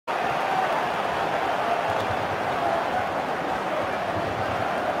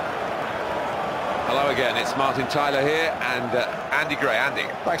again. It's Martin Tyler here and Andy Gray. Andy.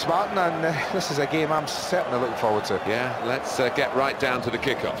 Thanks, Martin, and this is a game I'm certainly looking forward to. Yeah, let's get right down to the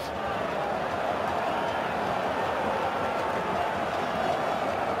kickoff.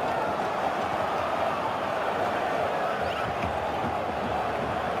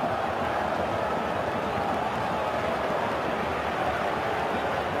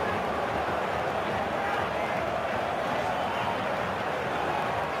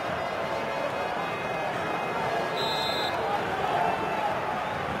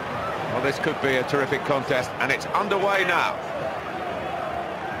 Well, this could be a terrific contest, and it's underway now.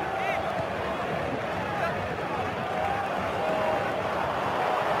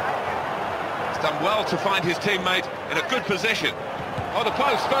 He's done well to find his teammate in a good position. Oh, the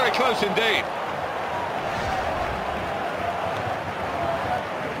post, very close indeed.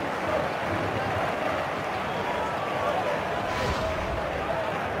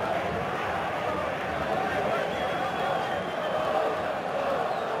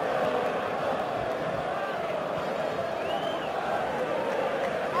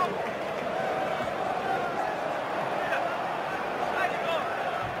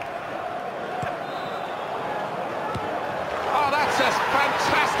 That's a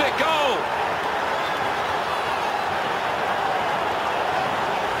fantastic goal!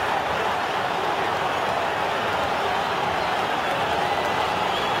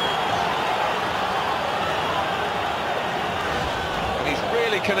 And he's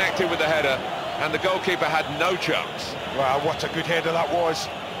really connected with the header, and the goalkeeper had no chance. Wow, what a good header that was.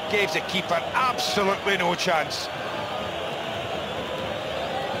 Gave the keeper absolutely no chance.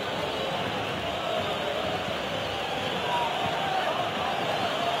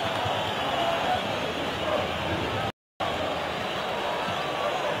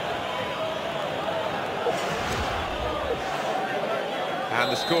 And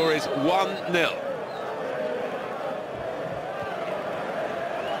the score is 1-0.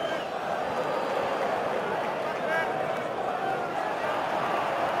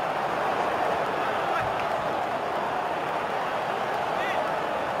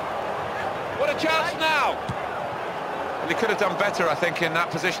 What a chance now! Well, he could have done better, I think, in that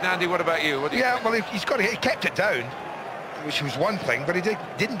position. Andy, what about you? What do you think? Well, he kept it down, which was one thing, but he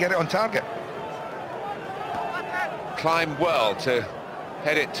didn't get it on target. Climbed well to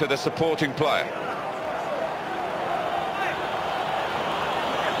head it to the supporting player.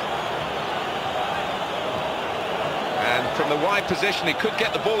 And from the wide position, he could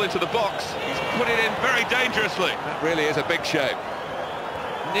get the ball into the box. He's put it in very dangerously. That really is a big shame.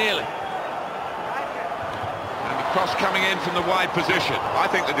 Nearly. And the cross coming in from the wide position. I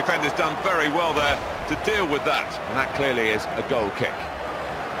think the defender's done very well there to deal with that. And that clearly is a goal kick.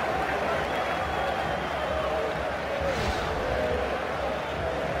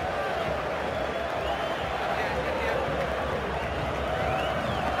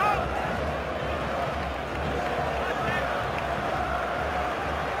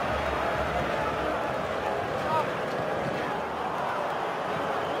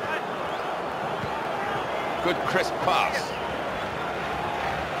 Good crisp pass.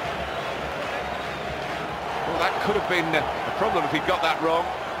 Well, that could have been a problem if he got that wrong,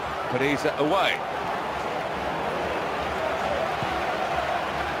 but he's away.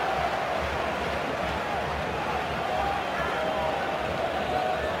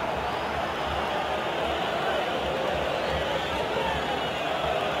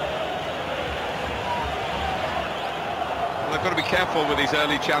 Well, they've got to be careful with these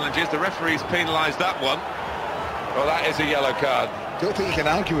early challenges. The referee's penalised that one. Well, that is a yellow card. Don't think you can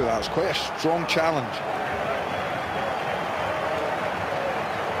argue with that. It's quite a strong challenge.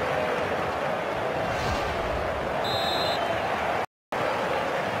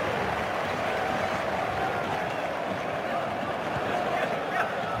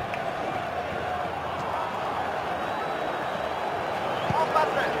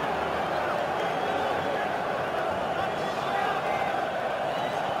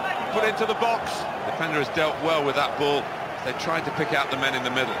 Put into the box. The defender has dealt well with that ball. They tried to pick out the men in the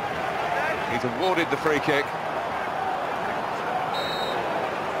middle. He's awarded the free kick.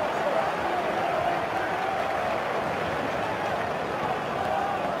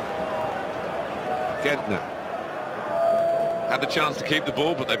 Gentner had the chance to keep the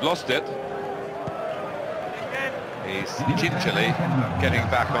ball, but they've lost it. He's gingerly getting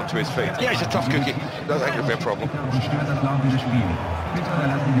back onto his feet. Yeah, he's a tough cookie. Don't think it'll be a problem.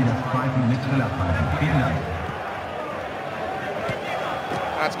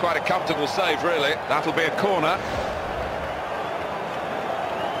 That's quite a comfortable save, really. That'll be a corner.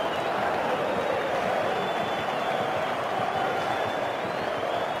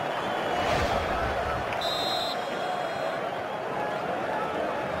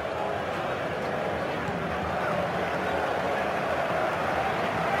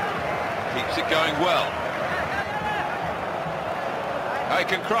 keeps it going well. He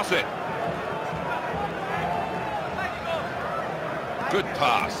can cross it. Good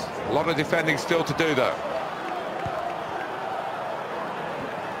pass. A lot of defending still to do, though.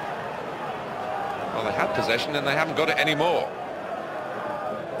 Well, they had possession and they haven't got it anymore.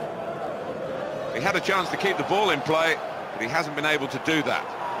 He had a chance to keep the ball in play, but he hasn't been able to do that.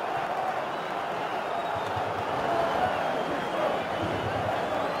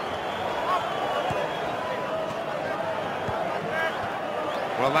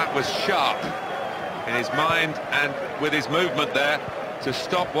 Well, that was sharp in his mind and with his movement there to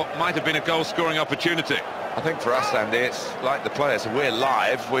stop what might have been a goal-scoring opportunity. I think for us, Andy, it's like the players. We're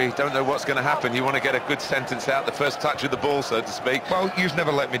live. We don't know what's going to happen. You want to get a good sentence out, the first touch of the ball, so to speak. Well, you've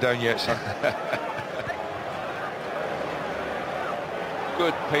never let me down yet, son.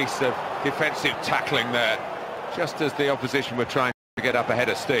 Good piece of defensive tackling there, just as the opposition were trying to get up ahead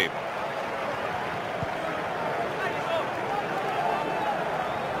of steam.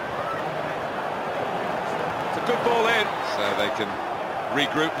 It's a good ball in, so they can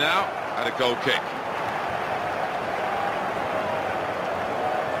regroup now at a goal kick.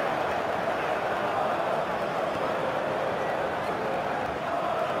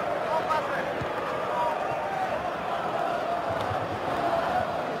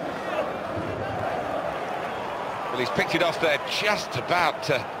 Well, he's picked it off there just about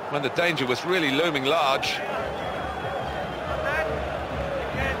when the danger was really looming large.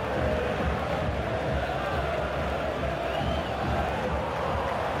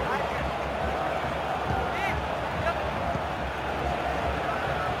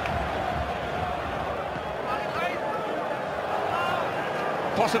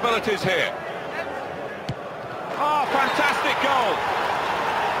 Possibilities here. Oh, fantastic goal!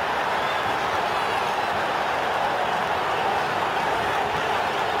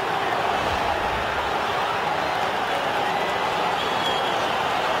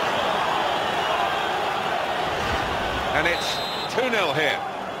 And it's 2-0 here.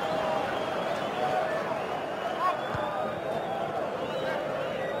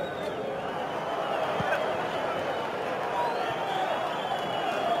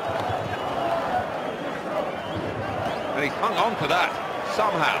 And he's hung on to that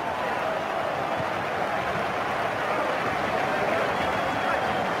somehow.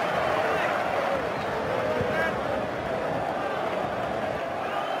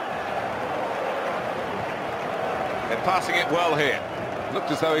 They're passing it well here. Looked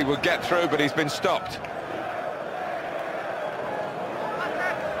as though he would get through, but he's been stopped.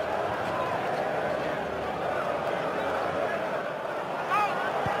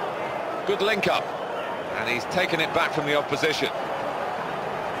 Good link up. And he's taken it back from the opposition.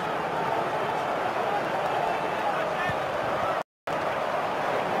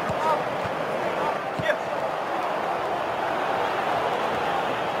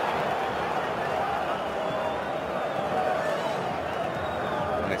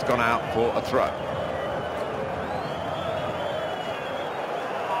 And it's gone out for a throw.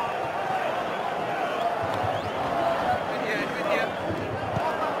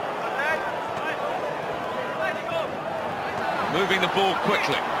 Moving the ball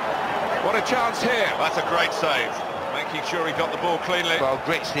quickly. What a chance here. That's a great save. Making sure he got the ball cleanly. Well,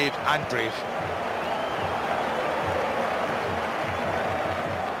 great save and brave.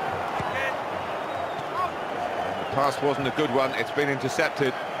 The pass wasn't a good one. It's been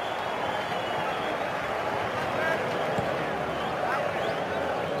intercepted.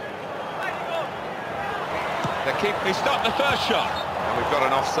 He stopped the first shot. And we've got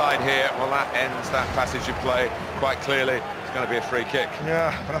an offside here. Well, that ends that passage of play quite clearly. It's going to be a free kick.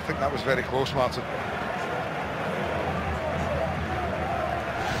 Yeah, but I think that was very close, Martin.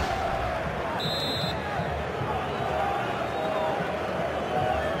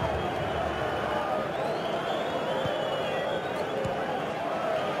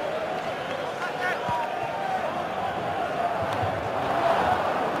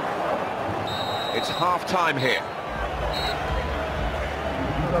 It's half-time here.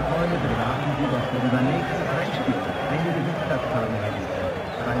 Freunde beraten Sie, dass wir übernächste 3 Spiele einige Sitzplatzkarten registrieren.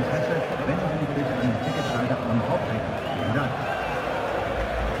 Bei Interesse wenden Sie sich bitte an den Ticketschalter am Haupteingang. Vielen Dank.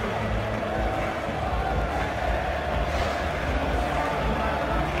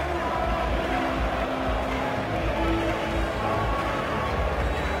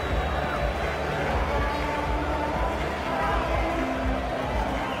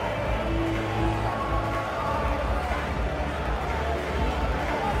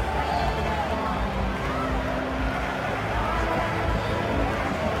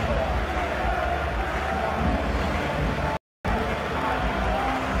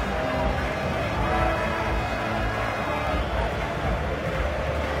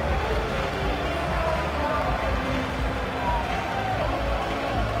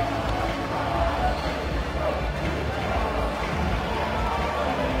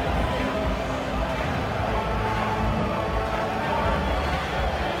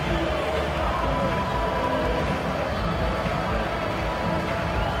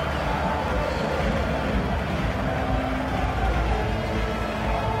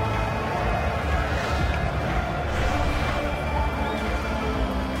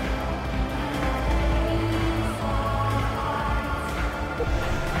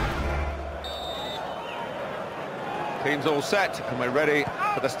 Game's all set, and we're ready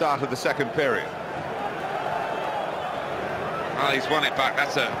for the start of the second period. Well, he's won it back.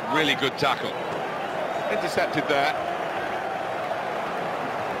 That's a really good tackle. Intercepted there.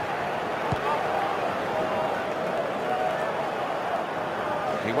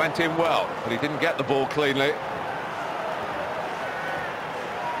 He went in well, but he didn't get the ball cleanly.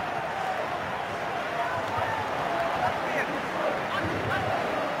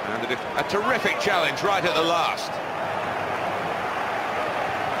 And a terrific challenge right at the last.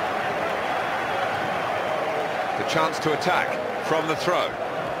 The chance to attack from the throw.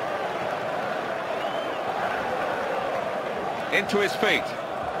 Into his feet.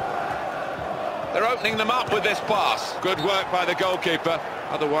 They're opening them up with this pass. Good work by the goalkeeper.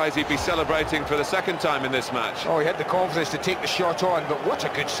 Otherwise, he'd be celebrating for the second time in this match. Oh, he had the confidence to take the shot on, but what a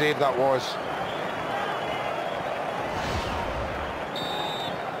good save that was.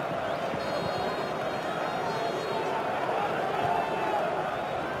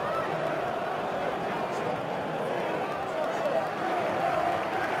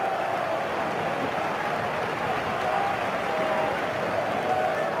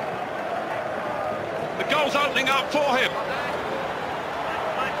 The goal's opening up for him.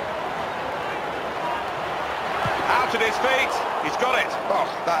 Out at his feet, he's got it. Oh,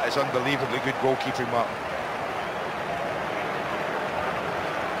 that is unbelievably good goalkeeping, Martin.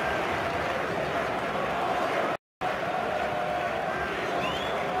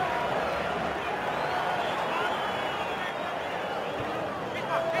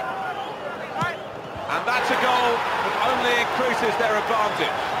 And that's a goal that only increases their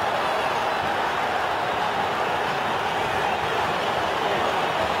advantage.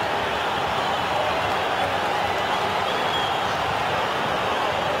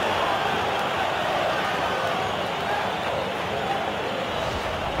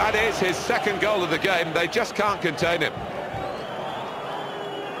 That is his second goal of the game. They just can't contain him.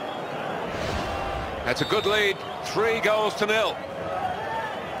 That's a good lead. 3-0.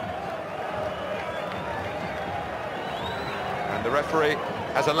 And the referee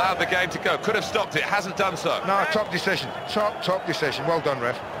has allowed the game to go. Could have stopped it, hasn't done so. No, top decision. Top decision. Well done,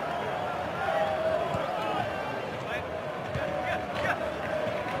 ref.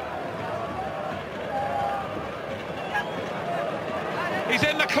 He's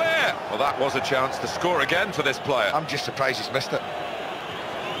in the clear. Well, that was a chance to score again for this player. I'm just surprised he's missed it.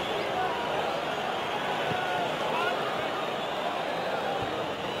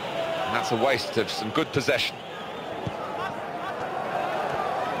 And that's a waste of some good possession.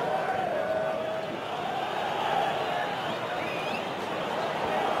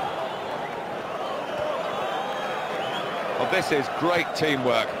 Well, this is great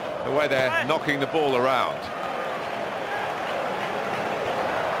teamwork, the way they're knocking the ball around.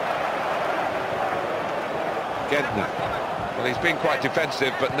 Gentner. Well, he's been quite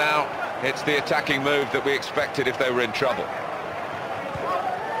defensive, but now it's the attacking move that we expected if they were in trouble.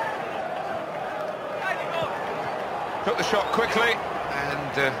 Took the shot quickly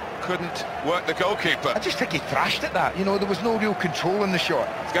and couldn't work the goalkeeper. I just think he thrashed at that. You know, there was no real control in the shot.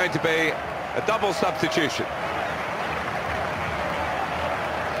 It's going to be a double substitution.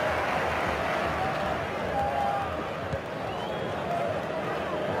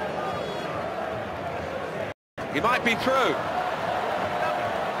 He might be through.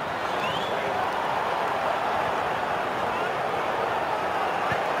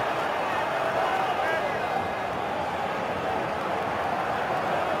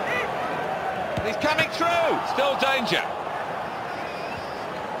 He's coming through. Still danger.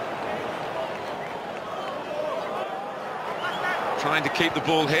 Trying to keep the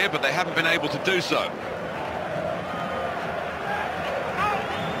ball here, but they haven't been able to do so.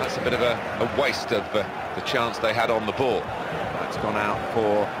 That's a bit of a waste of the chance they had on the ball. That's gone out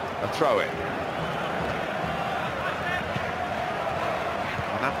for a throw-in.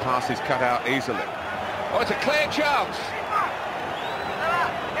 And that pass is cut out easily. Oh, it's a clear chance.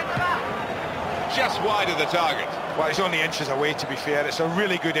 Just wide of the target. Well, he's only inches away, to be fair. It's a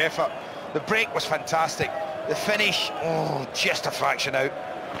really good effort. The break was fantastic. The finish, oh, just a fraction out.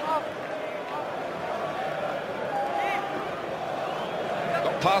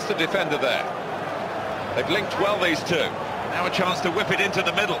 Got past the defender there. They've linked well, these two. Now a chance to whip it into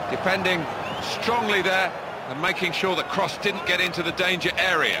the middle. Defending strongly there and making sure that Cross didn't get into the danger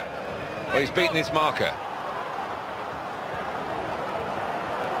area. Well, he's beaten his marker.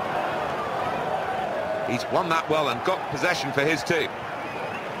 He's won that well and got possession for his team.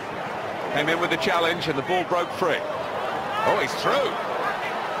 Came in with the challenge and the ball broke free. Oh, he's through.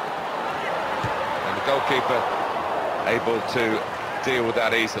 And the goalkeeper able to deal with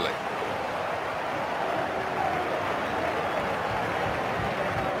that easily.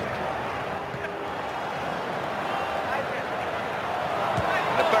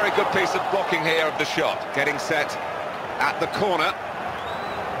 Very good piece of blocking here of the shot. Getting set at the corner.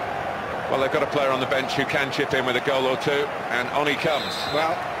 Well, they've got a player on the bench who can chip in with a goal or two, and on he comes.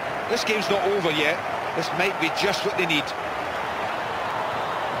 Well, this game's not over yet. This might be just what they need.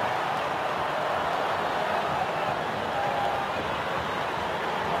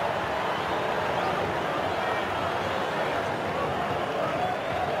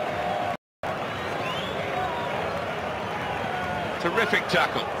 Terrific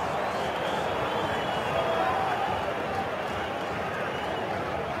tackle.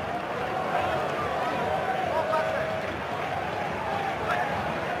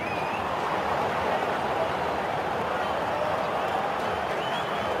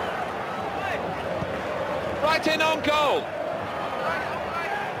 Right in on goal.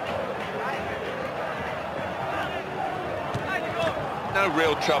 No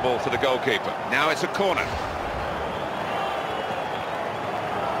real trouble for the goalkeeper. Now it's a corner.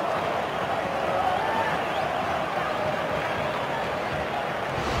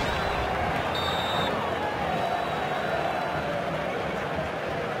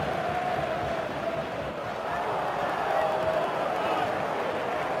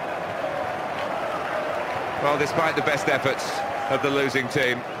 Well, despite the best efforts of the losing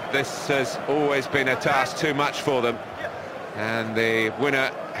team, this has always been a task too much for them. And the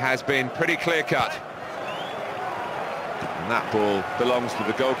winner has been pretty clear-cut. And that ball belongs to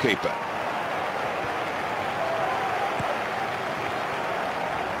the goalkeeper.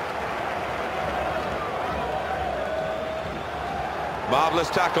 Marvellous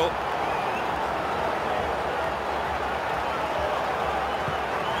tackle.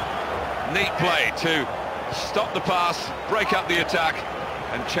 Neat play to stop the pass, break up the attack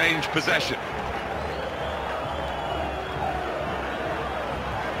and change possession.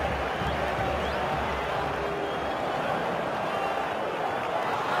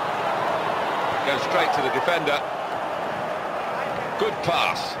 Goes straight to the defender. Good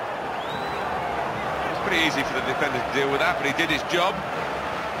pass. It's pretty easy for the defender to deal with that, but he did his job.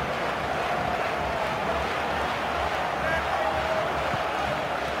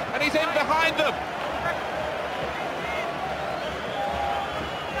 And he's in behind them.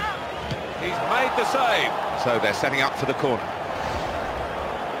 He's made the save. So they're setting up for the corner.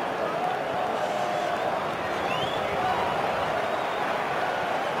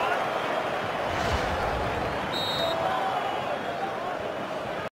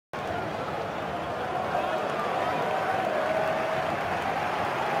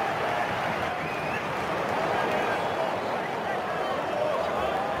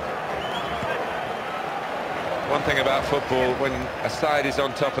 One thing about football, when a side is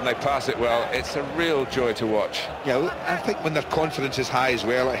on top and they pass it well, it's a real joy to watch. Yeah, I think when their confidence is high as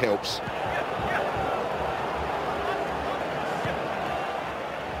well, it helps.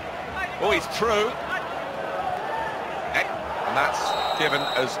 Oh, he's through. And that's given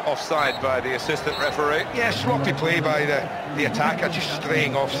as offside by the assistant referee. Yeah, sloppy play by the attacker, just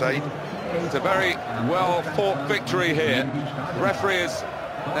straying offside. It's a very well-fought victory here. The referee has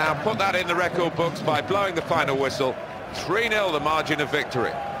now put that in the record books by blowing the final whistle. 3-0 the margin of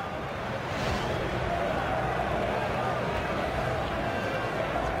victory.